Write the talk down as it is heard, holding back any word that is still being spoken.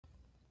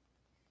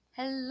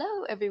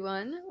Hello,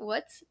 everyone.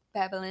 What's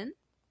Babylon?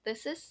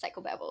 This is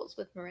Psychobabbles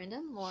with Miranda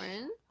and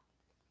Lauren.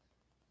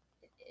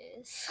 It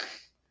is.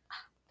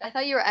 I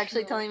thought you were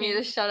actually telling me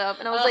to shut up,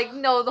 and I was like,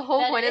 no, the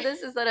whole point of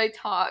this is that I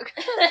talk.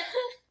 I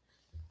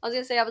was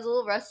gonna say I was a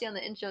little rusty on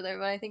the intro there,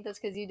 but I think that's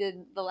because you did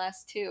the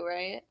last two,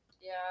 right?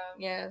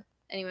 Yeah.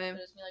 Anyway.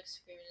 But it's me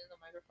screaming in the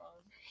microphone.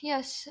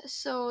 Yes,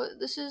 so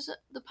this is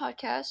the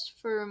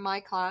podcast for my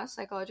class,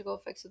 Psychological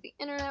Effects of the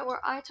Internet, where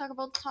I talk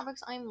about the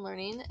topics I'm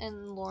learning,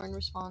 and Lauren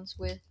responds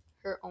with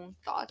her own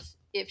thoughts,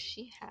 if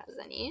she has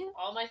any.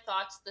 All my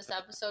thoughts this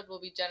episode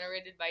will be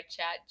generated by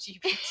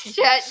ChatGPT.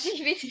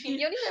 ChatGPT. You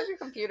don't even have your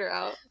computer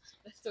out.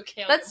 That's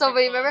okay. That's so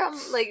funny. Remember how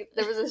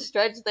there was a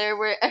stretch there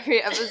where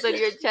every episode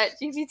you had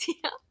ChatGPT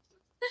out?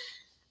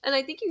 And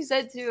I think you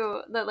said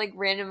too that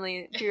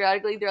randomly,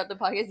 periodically throughout the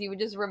podcast, you would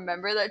just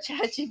remember that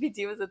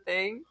ChatGPT was a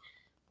thing.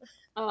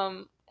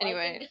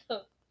 Anyway.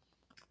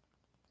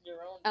 Your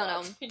own I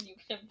don't know. And you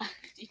can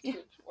GPT do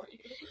it for you.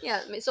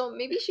 Yeah, so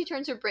maybe she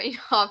turns her brain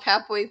off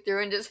halfway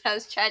through and just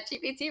has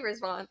ChatGPT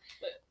respond.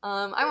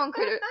 I won't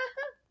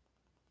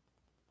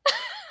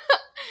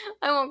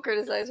I won't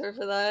criticize her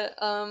for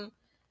that.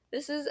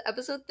 This is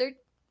episode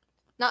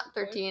not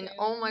 13. 14.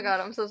 Oh my god,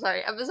 I'm so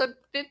sorry. Episode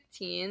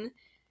 15.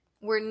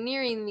 We're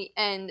nearing the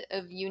end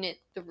of Unit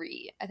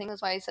 3. I think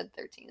that's why I said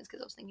 13, is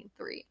because I was thinking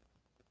 3.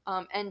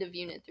 End of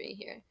Unit 3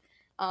 here.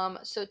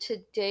 So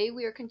today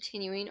we are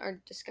continuing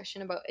our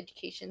discussion about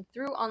education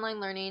through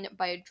online learning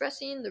by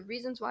addressing the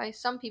reasons why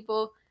some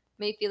people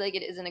may feel like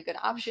it isn't a good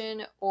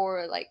option,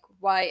 or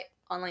why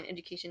online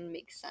education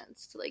makes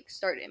sense to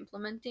start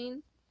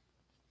implementing.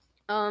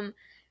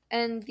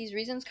 And these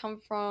reasons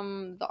come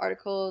from the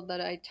article that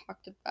I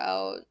talked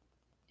about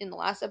in the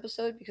last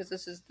episode, because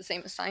this is the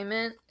same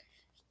assignment.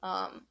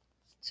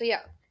 So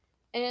yeah,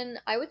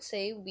 and I would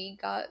say we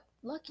got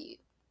lucky.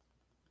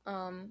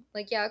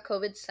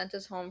 COVID sent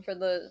us home for it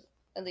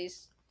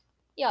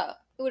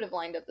would have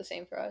lined up the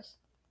same for us.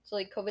 So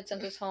COVID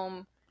sent us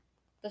home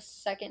the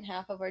second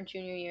half of our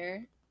junior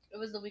year. It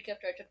was the week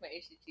after I took my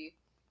ACT.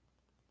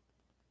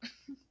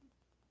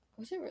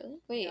 Was it really?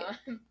 Wait. Yeah.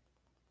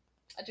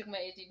 I took my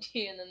ACT,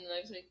 and then the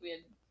next week we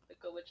had the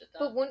COVID shut down.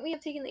 But wouldn't we have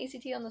taken the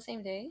ACT on the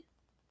same day?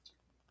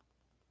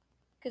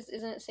 Because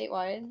isn't it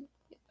statewide?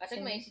 I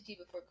took my ACT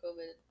before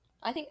COVID.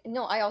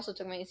 I also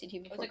took my ACT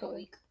before COVID. A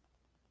week.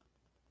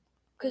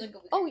 Because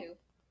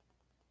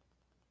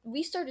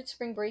we started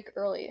spring break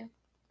early.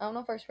 I don't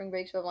know if our spring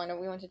breaks were lined up.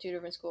 We went to two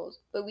different schools,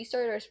 but we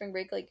started our spring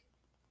break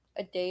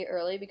a day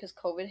early because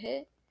COVID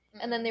hit,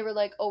 and then they were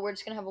like, "Oh, we're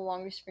just gonna have a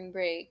longer spring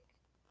break."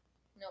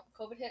 No,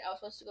 COVID hit. I was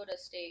supposed to go to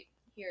state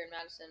here in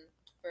Madison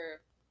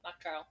for mock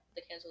trial.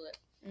 They canceled it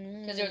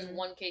because there was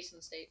one case in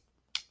the state.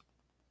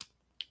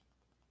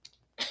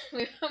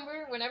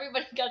 Remember when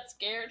everybody got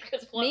scared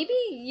because maybe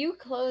you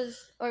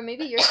closed, or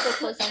maybe your school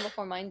closed down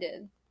before mine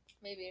did.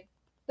 Maybe.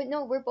 But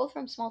no, we're both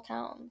from small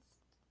towns.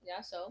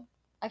 Yeah, so?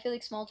 I feel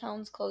like small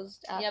towns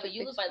closed after. Yeah, but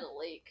you live by the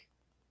lake.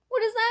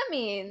 What does that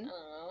mean? I don't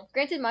know.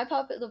 Granted,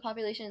 the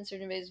population in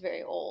Sturgeon Bay is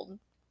very old.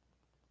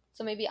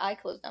 So maybe I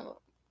closed down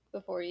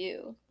before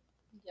you.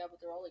 Yeah, but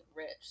they're all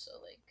rich, so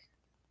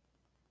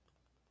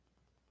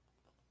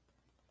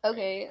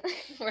Okay.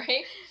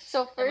 Right?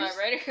 So first, am I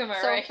right or am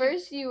I right?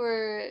 First you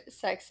were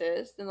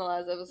sexist in the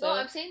last episode. No,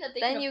 I'm saying that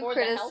they can afford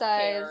the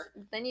healthcare.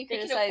 Then you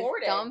criticize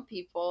dumb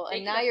people,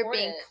 and now you're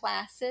being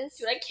classist.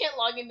 Dude, I can't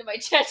log into my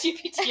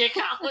ChatGPT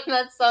account.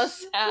 That's so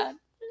sad.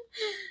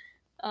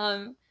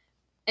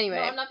 Anyway.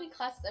 No, I'm not being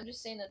classist. I'm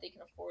just saying that they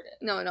can afford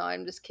it. No,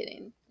 I'm just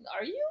kidding.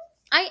 Are you?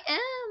 I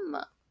am.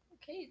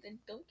 Okay, then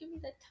don't give me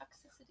that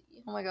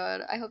toxicity. Oh my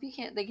god, I hope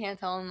they can't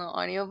tell in the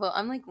audio, but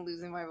I'm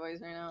losing my voice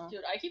right now.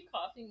 Dude, I keep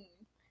coughing.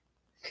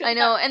 I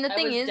know, and the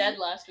thing is, I was dead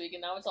last week,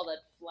 and now it's all that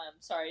phlegm.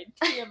 Sorry,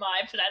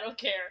 TMI, but I don't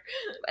care.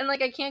 And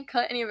I can't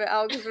cut any of it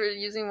out because we're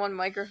using one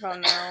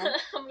microphone now.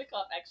 I'm gonna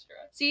cough extra.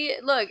 See,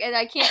 look, and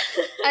I can't.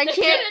 They're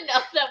gonna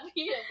know that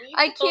we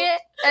I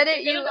can't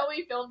edit you. They're gonna know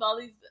we filmed all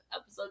these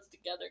episodes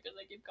together because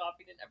I keep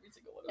coughing in every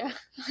single one of them.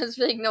 I was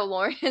like, no,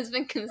 Lauren has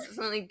been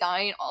consistently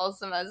dying all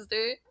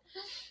semester.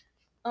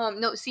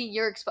 No, see,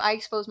 I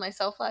exposed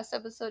myself last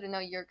episode, and now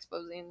you're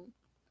exposing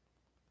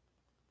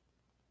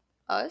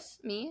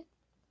me.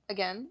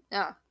 Again?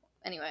 Yeah.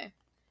 Anyway.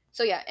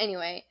 So yeah,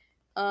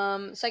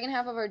 second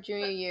half of our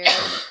junior year.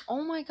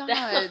 Oh my god.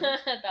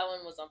 That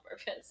one was on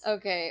purpose.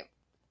 Okay.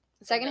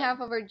 Second half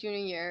of our junior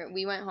year,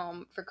 we went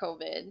home for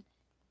COVID.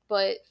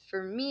 But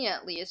for me,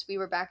 at least, we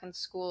were back in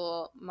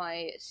school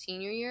my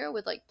senior year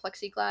with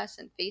plexiglass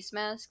and face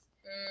masks.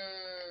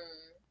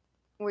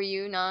 Were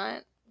you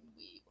not?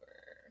 We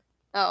were.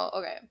 Oh,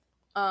 okay.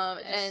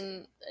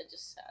 It's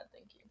just sad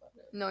thinking about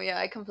it. No, yeah,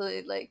 I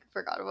completely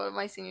forgot about it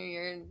my senior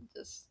year and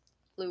just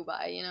flew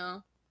by,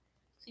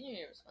 Senior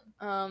year was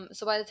fun.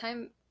 So by the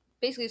time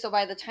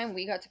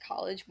we got to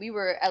college, we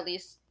were at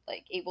least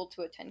able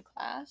to attend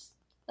class.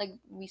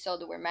 We still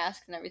had to wear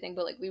masks and everything,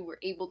 but we were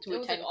able to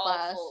attend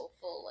class. All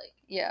full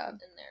yeah. In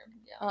there.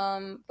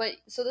 Yeah. But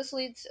so this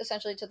leads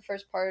essentially to the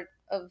first point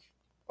of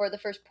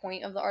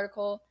the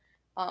article,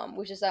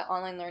 which is that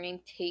online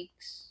learning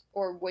takes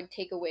or would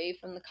take away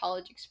from the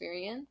college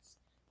experience,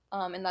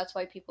 and that's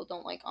why people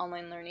don't like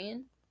online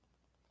learning.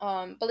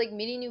 But like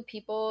meeting new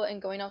people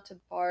and going out to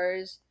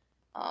bars,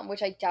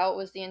 which I doubt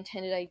was the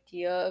intended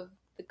idea of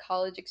the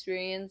college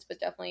experience, but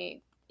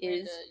definitely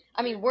is.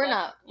 I mean, we're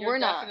not. You're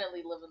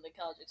definitely living the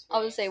college experience. I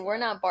would say we're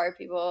not bar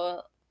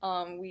people.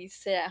 We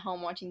sit at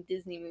home watching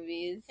Disney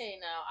movies. Hey,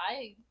 now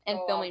I and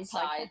go filming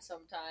outside podcasts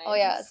sometimes. Oh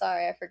yeah,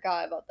 sorry, I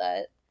forgot about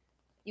that.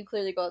 You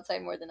clearly go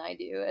outside more than I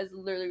do, as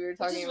literally we were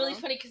talking about. Which is really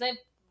funny because I'm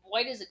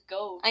white as a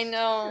ghost. I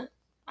know.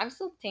 I'm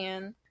still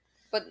tan,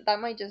 but that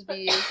might just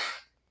be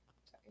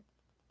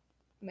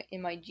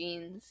in my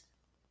jeans.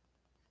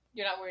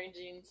 You're not wearing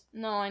jeans.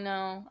 No, I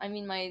know. I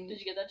mean, my. Did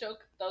you get that joke?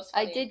 That was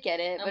funny. I did get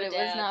it, but it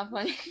was not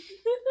funny.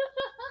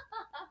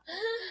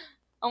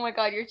 Oh my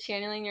god, you're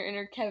channeling your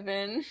inner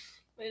Kevin.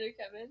 My inner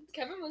Kevin?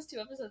 Kevin was 2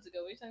 episodes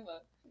ago. What are you talking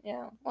about?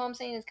 Yeah. Well, I'm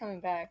saying it's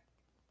coming back.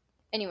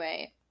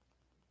 Anyway,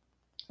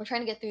 we're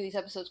trying to get through these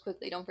episodes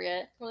quickly. Don't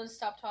forget. Well, then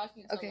stop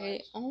talking so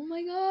much. Oh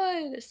my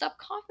god, stop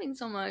coughing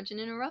so much and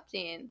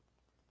interrupting.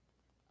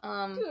 Dude,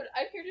 I'm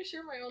here to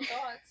share my own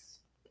thoughts.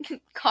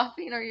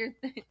 Coughing are your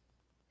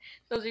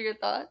those are your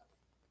thoughts?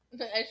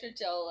 I should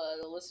tell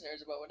the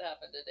listeners about what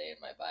happened today in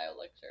my bio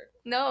lecture.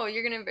 No,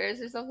 you're gonna embarrass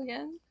yourself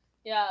again?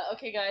 Yeah,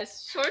 okay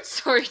guys, short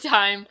story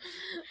time.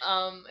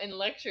 In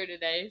lecture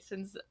today,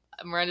 since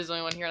Miranda's the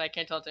only one here and I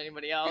can't tell it to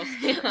anybody else.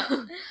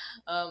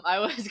 I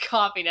was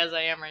coughing as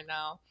I am right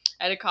now.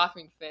 I had a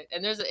coughing fit.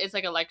 And it's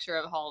like a lecture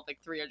of hall of like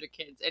 300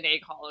 kids, an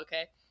egg hall,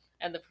 okay?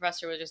 And the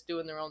professor was just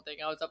doing their own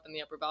thing. I was up in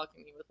the upper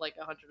balcony with like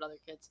 100 other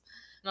kids.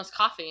 And I was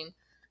coughing.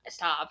 I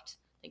stopped.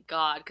 Thank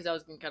God, because that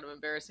was getting kind of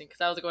embarrassing.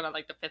 Because I was going on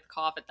like the 5th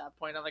cough at that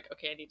point. I'm like,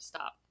 okay, I need to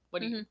stop.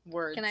 What do you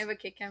words? Can I have a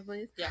Kit Kat,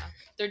 please? Yeah,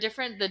 they're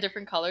different. The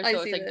different colors,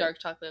 so it's like dark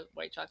chocolate,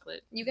 white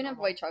chocolate. You can have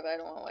white chocolate. I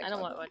don't want white. I don't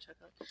want white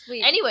chocolate.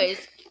 Wait.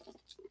 Anyways,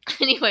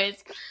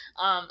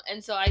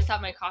 and so I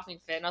stopped my coughing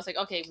fit, and I was like,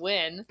 okay,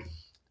 when?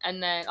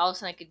 And then all of a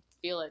sudden I could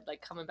feel it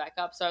like coming back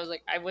up. So I was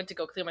like, I went to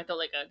go clear my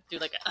throat,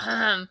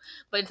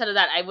 but instead of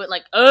that, I went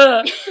like,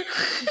 It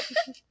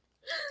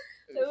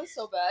was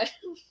so bad.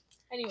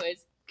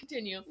 Anyways.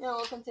 Continue. No,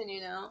 we'll continue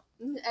now.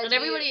 And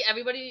everybody in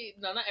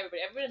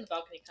the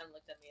balcony kind of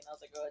looked at me, and I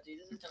was like, oh,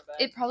 Jesus, this is kind of bad.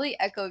 It probably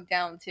echoed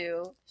down,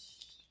 too.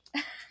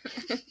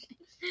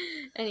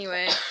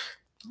 Anyway.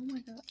 Oh my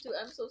god. Dude,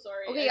 I'm so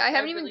sorry. Okay, I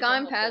haven't even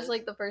gone past,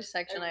 like, the first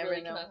section I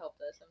really cannot help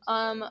this.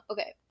 I'm so sorry.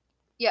 Okay.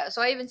 Yeah,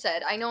 so I even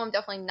said, I know I'm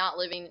definitely not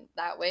living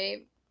that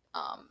way.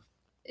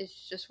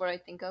 It's just what I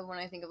think of when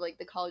I think of, like,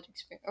 the college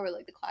experience, or,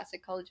 like, the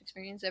classic college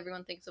experience.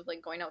 Everyone thinks of,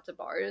 like, going out to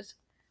bars,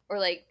 or,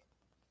 like,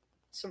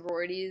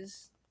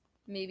 sororities.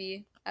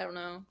 Maybe. I don't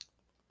know.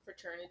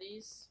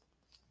 Fraternities.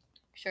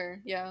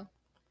 Sure, yeah.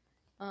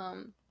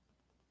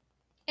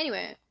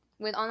 Anyway,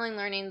 with online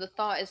learning, the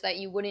thought is that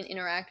you wouldn't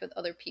interact with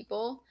other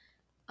people.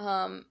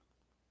 And,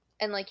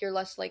 like, you're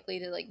less likely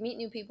to, like, meet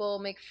new people,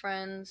 make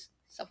friends,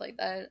 stuff like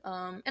that.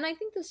 And I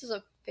think this is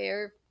a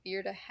fair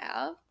fear to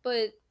have,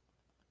 but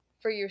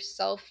for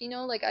yourself, you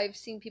know, like, I've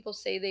seen people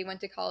say they went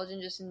to college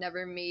and just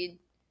never made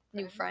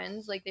new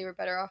friends. Like, they were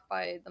better off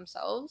by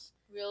themselves.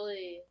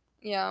 Really?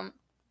 Yeah.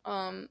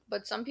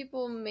 But some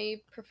people may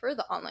prefer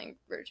the online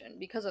version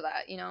because of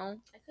that, you know?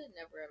 I could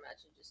never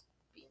imagine just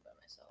being by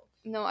myself.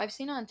 No, I've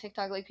seen on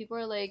TikTok, like, people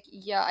are like,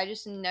 yeah, I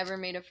just never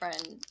made a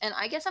friend. And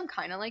I guess I'm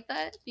kind of like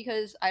that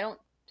because I don't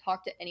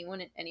talk to anyone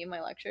in any of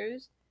my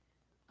lectures.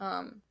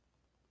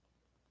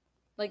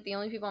 Like, the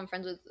only people I'm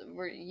friends with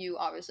were you,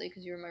 obviously,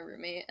 because you were my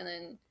roommate, and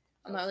then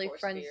I'm not really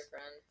friends.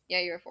 Yeah,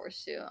 you were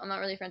forced to. I'm not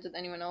really friends with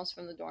anyone else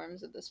from the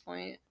dorms at this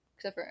point,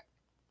 except for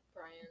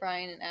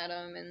Brian and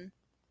Adam and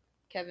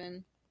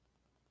Kevin.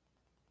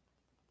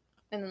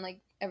 And then, like,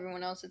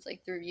 everyone else, it's,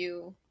 like, through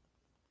you.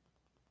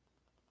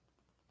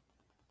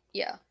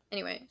 Yeah.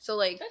 Anyway, so,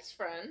 like... That's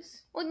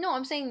friends. Well, no,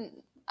 I'm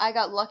saying I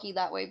got lucky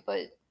that way,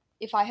 but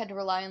if I had to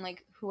rely on,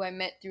 like, who I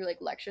met through,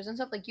 like, lectures and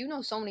stuff, like, you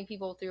know so many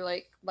people through,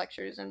 like,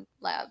 lectures and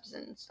labs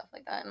and stuff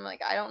like that. And I'm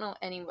like, I don't know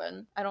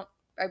anyone. I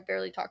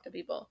barely talk to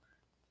people.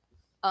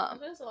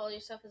 Because all your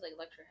stuff is, like,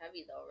 lecture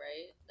heavy, though,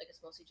 right? Like, it's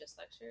mostly just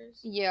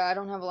lectures? Yeah, I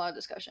don't have a lot of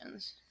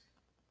discussions.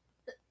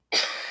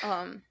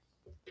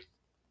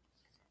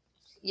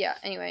 Yeah,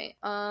 anyway,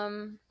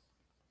 so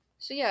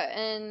yeah,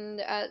 and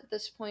at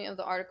this point of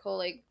the article,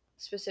 like,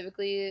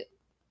 specifically,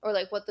 or,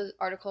 like, what the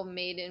article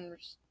made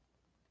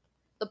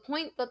the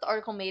point that the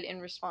article made in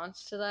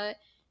response to that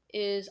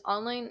is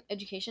online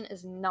education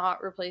is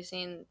not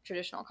replacing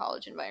traditional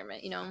college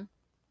environment, you know?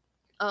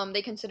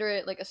 They consider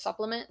it, like, a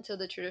supplement to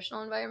the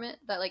traditional environment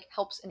that, like,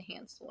 helps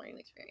enhance the learning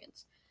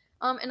experience.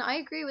 And I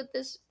agree with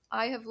this.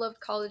 I have loved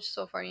college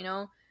so far, you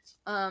know?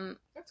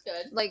 That's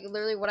good. Like,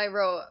 literally what I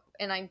wrote,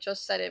 and I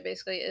just said it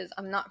basically, is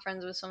I'm not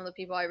friends with some of the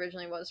people I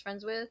originally was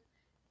friends with.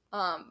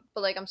 But,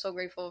 like, I'm so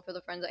grateful for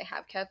the friends I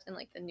have kept and,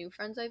 like, the new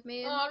friends I've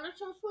made. Oh, that's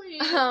so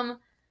sweet.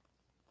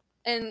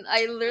 And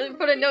I literally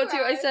put a note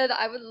too. I said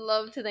I would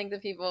love to thank the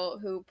people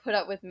who put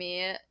up with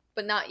me,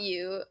 but not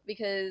you,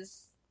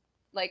 because,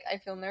 like, I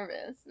feel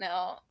nervous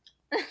now.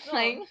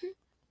 Like,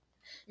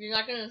 You're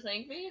not gonna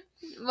thank me?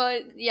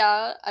 But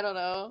yeah, I don't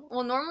know.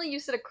 Well, normally you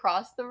sit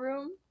across the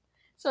room,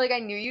 so like I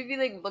knew you'd be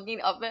like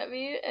looking up at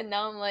me, and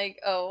now I'm like,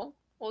 oh,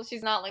 well,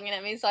 she's not looking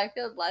at me, so I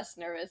feel less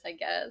nervous, I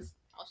guess.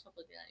 I'll stop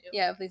looking at you.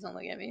 Yeah, please don't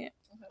look at me.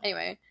 Okay.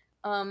 Anyway,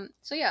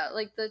 so yeah,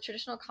 like the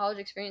traditional college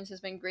experience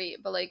has been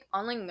great, but like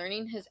online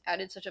learning has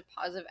added such a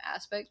positive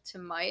aspect to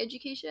my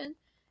education,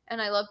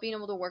 and I love being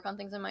able to work on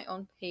things at my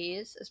own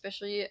pace,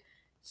 especially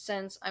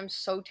since I'm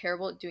so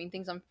terrible at doing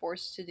things I'm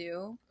forced to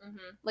do.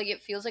 Mm-hmm. Like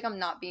it feels like I'm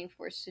not being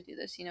forced to do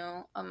this, you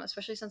know,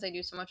 especially since I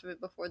do so much of it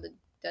before the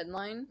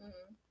deadline.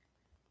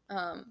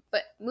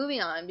 But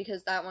moving on,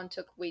 because that one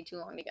took way too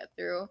long to get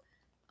through.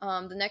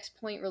 The next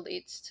point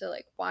relates to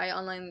like why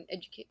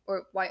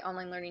why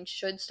online learning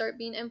should start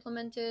being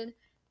implemented,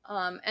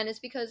 and it's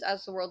because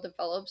as the world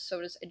develops, so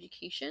does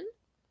education.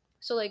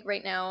 So like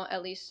right now,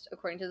 at least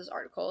according to this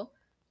article,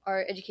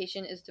 our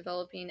education is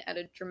developing at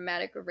a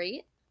dramatic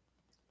rate.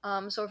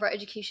 So if our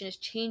education is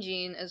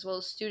changing, as well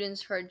as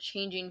students who are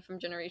changing from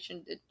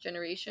generation to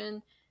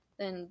generation,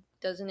 then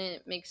doesn't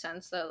it make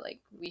sense that like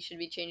we should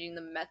be changing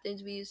the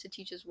methods we use to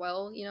teach as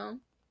well, you know?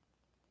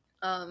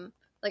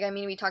 Like I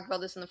mean, we talked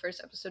about this in the first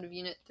episode of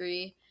Unit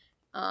 3,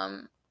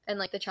 and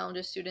like the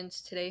challenges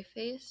students today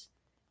face.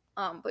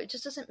 But it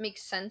just doesn't make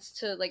sense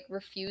to like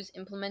refuse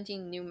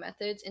implementing new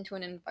methods into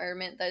an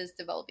environment that is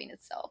developing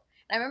itself.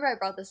 And I remember I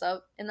brought this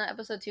up in that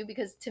episode too,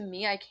 because to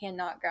me, I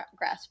cannot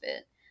grasp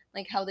it.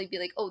 Like how they'd be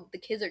like, oh, the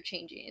kids are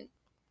changing,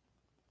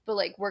 but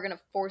like we're gonna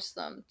force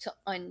them to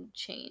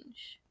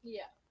unchange.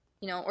 Yeah.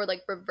 You know, or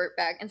like revert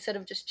back instead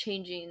of just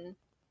changing.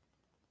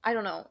 I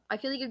don't know. I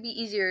feel like it'd be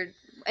easier.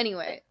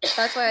 Anyway,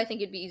 that's why I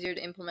think it'd be easier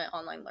to implement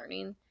online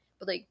learning,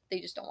 but like they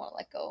just don't want to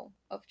let go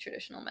of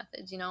traditional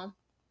methods, you know?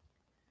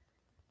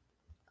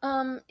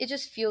 It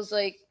just feels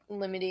like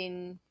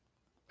limiting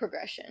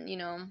progression, you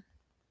know?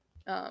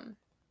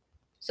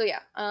 So yeah,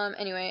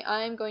 anyway,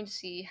 I'm going to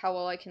see how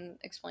well I can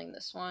explain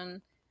this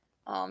one.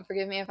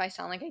 Forgive me if I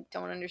sound like I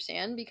don't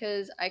understand,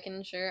 because I can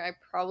ensure I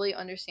probably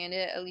understand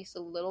it at least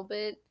a little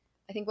bit.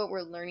 I think what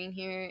we're learning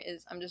here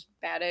is I'm just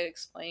bad at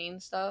explaining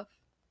stuff.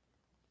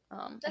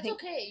 That's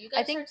okay. You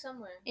gotta start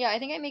somewhere. Yeah, I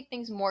think I make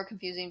things more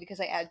confusing because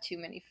I add too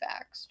many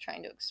facts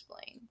trying to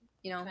explain.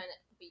 You know? Trying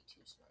to be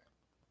too smart.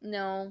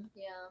 No.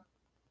 Yeah.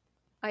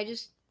 I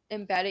just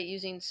am bad at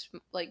using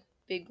like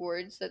big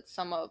words that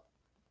sum up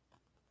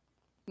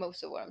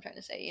most of what I'm trying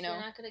to say. You know? So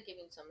you're not good at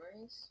giving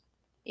summaries.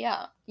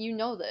 Yeah, you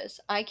know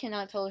this. I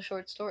cannot tell a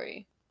short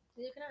story.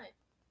 Neither can I.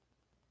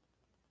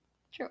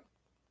 True.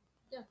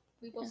 Yeah,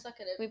 we both suck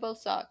at it. We both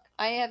suck.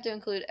 I have to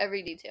include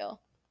every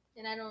detail.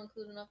 And I don't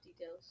include enough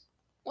details.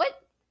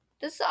 What?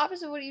 This is the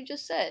opposite of what you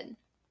just said.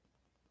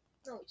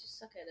 No, we just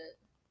suck at it.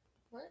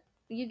 What?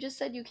 You just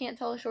said you can't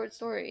tell a short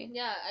story.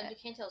 Yeah, I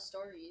can't tell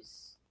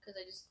stories because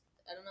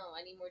I don't know.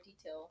 I need more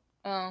detail.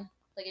 Oh.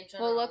 Like in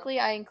general. Well, luckily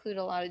I include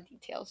a lot of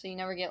detail, so you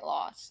never get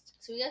lost.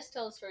 So we guys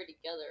tell a story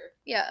together.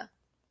 Yeah.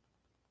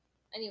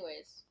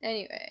 Anyways.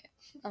 Anyway,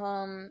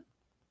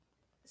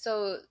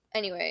 so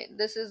anyway,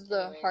 this is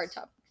the hard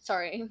topic.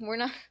 Sorry, we're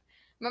not.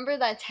 Remember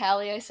that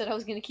tally I said I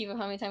was gonna keep of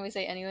how many times we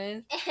say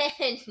anyways?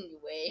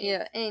 Anyways.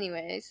 Yeah.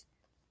 Anyways,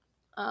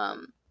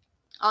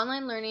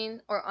 online learning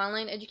or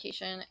online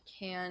education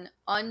can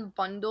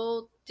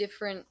unbundle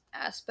different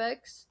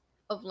aspects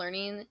of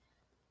learning,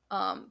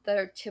 that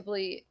are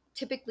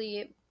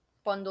typically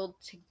bundled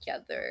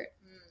together.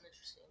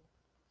 Interesting.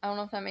 I don't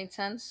know if that made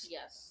sense.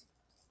 Yes.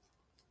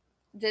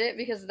 Did it?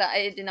 Because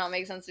it did not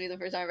make sense to me the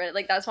first time I read it.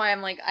 Like that's why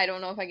I'm like I don't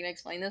know if I can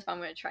explain this, but I'm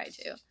gonna try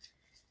to.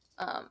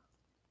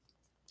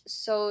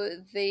 So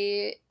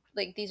these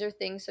are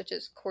things such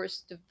as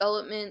course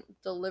development,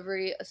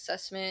 delivery,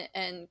 assessment,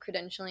 and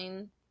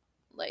credentialing,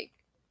 like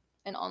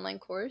an online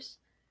course.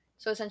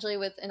 So essentially,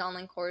 with an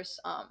online course,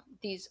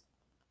 these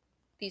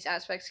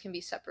aspects can be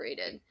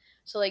separated.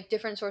 So like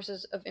different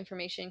sources of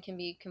information can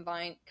be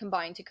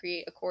combined to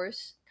create a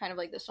course, kind of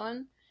like this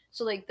one.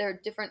 So like there are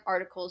different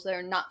articles that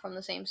are not from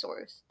the same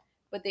source,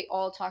 but they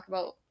all talk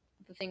about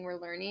the thing we're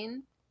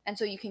learning, and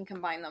so you can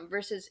combine them.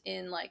 Versus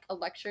in like a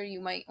lecture, you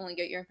might only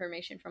get your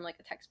information from like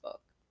a textbook,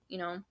 you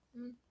know.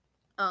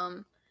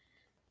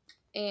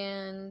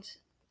 And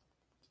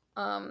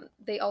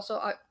they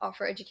also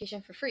offer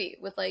education for free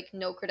with like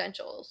no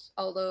credentials.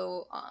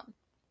 Although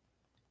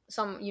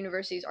some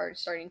universities are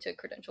starting to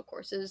credential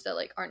courses that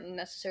like aren't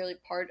necessarily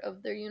part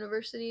of their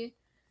university.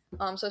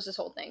 So it's this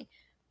whole thing.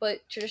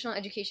 But traditional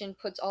education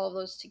puts all of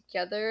those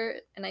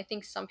together, and I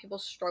think some people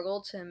struggle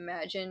to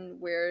imagine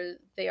where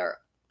they are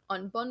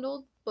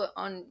unbundled, but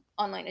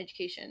online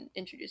education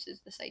introduces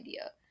this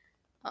idea.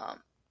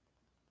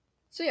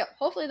 So yeah,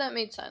 hopefully that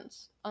made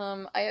sense.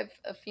 I have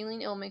a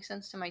feeling it'll make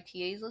sense to my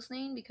TAs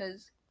listening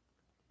because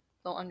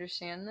they'll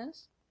understand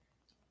this,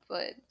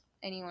 but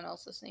anyone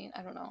else listening,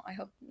 I don't know. I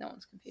hope no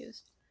one's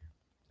confused.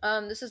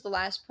 This is the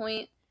last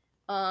point.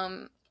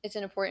 It's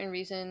an important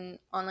reason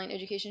online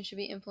education should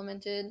be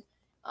implemented.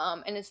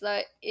 And it's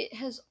that it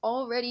has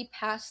already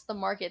passed the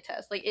market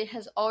test. Like it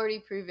has already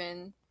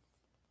proven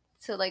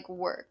to like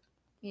work,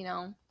 you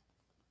know.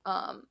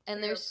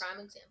 And there's a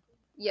prime example.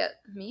 Yeah,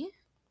 me?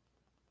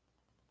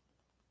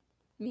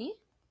 Me?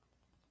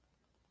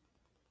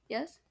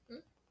 Yes? Hmm?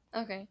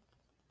 Okay.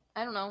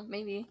 I don't know.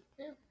 Maybe.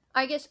 Yeah.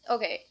 I guess,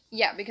 okay.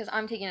 Yeah, because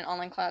I'm taking an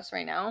online class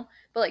right now.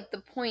 But, like, the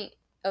point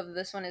of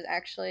this one is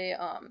actually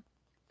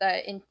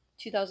that in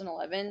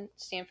 2011,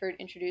 Stanford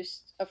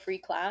introduced a free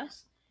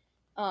class.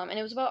 And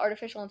it was about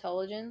artificial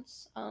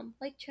intelligence,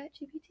 like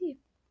ChatGPT.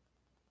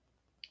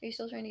 Are you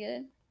still trying to get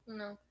it?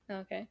 No.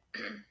 Okay.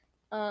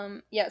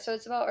 Yeah, so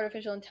it's about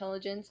artificial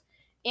intelligence.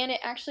 And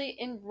it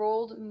actually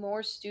enrolled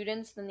more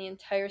students than the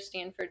entire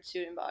Stanford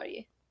student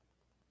body.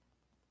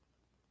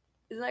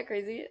 Isn't that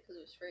crazy? Because it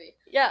was free.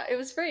 Yeah, it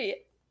was free.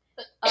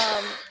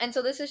 And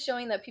so this is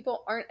showing that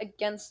people aren't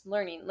against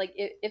learning. Like,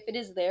 if it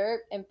is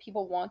there and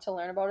people want to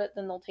learn about it,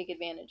 then they'll take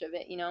advantage of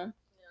it, you know?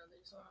 Yeah, they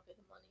just want to pay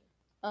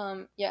the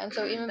money. Yeah, and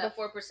so even that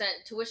 4%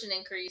 tuition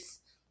increase.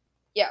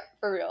 Yeah,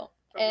 for real.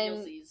 For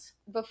And realsies.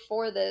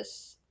 before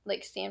this,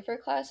 like,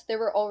 Stanford class, there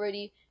were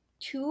already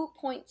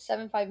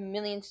 2.75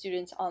 million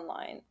students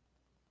online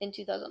in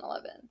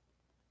 2011.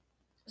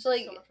 So,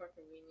 like, so much more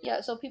convenient. Yeah,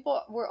 so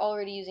people were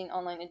already using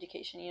online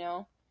education, you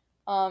know?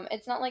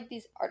 It's not like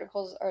these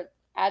articles are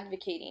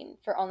advocating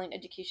for online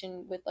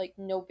education with, like,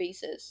 no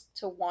basis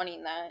to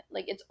wanting that.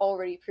 Like, it's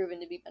already proven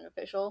to be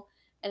beneficial,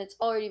 and it's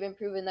already been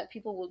proven that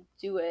people will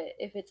do it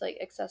if it's, like,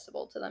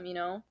 accessible to them, you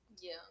know?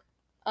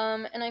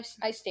 Yeah. And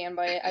I stand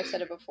by it. I've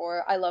said it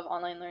before. I love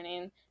online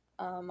learning.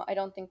 I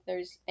don't think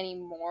there's any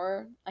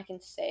more I can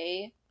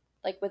say,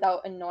 like,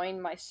 without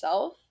annoying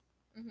myself.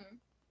 Mm-hmm.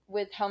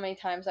 With how many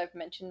times I've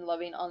mentioned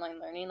loving online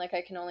learning, like,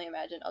 I can only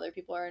imagine other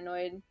people are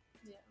annoyed.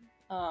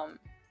 Yeah.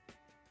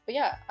 But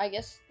yeah, I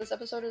guess this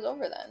episode is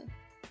over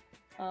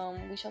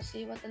then. We shall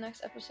see what the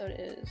next episode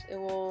is. It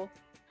will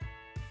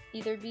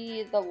either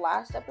be the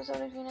last episode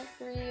of Unit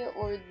 3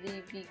 or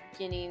the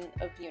beginning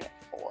of Unit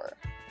 4.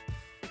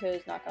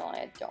 Because, not gonna lie,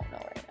 I don't know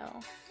right now.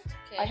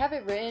 Okay. I have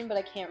it written, but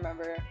I can't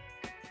remember.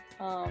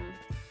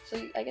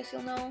 So I guess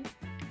you'll know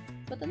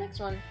with the next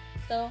one.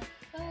 So,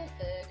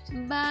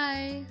 Perfect.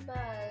 bye!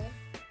 Bye.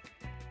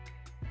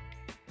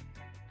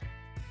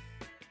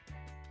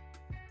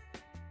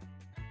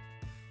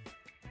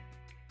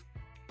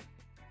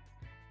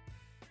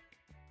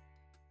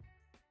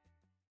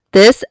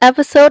 This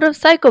episode of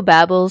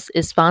Psychobabbles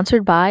is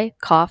sponsored by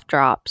Cough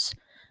Drops.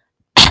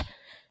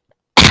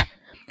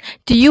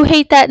 Do you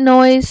hate that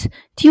noise?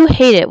 Do you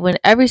hate it when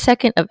every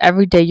second of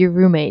every day your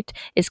roommate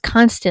is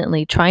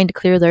constantly trying to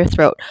clear their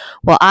throat?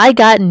 Well, I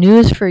got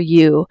news for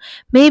you.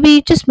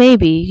 Maybe, just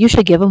maybe, you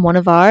should give them one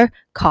of our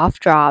cough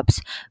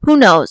drops. Who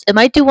knows? It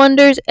might do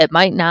wonders, it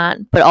might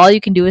not, but all you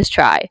can do is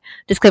try.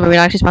 Disclaimer, we're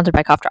not actually sponsored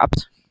by Cough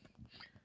Drops.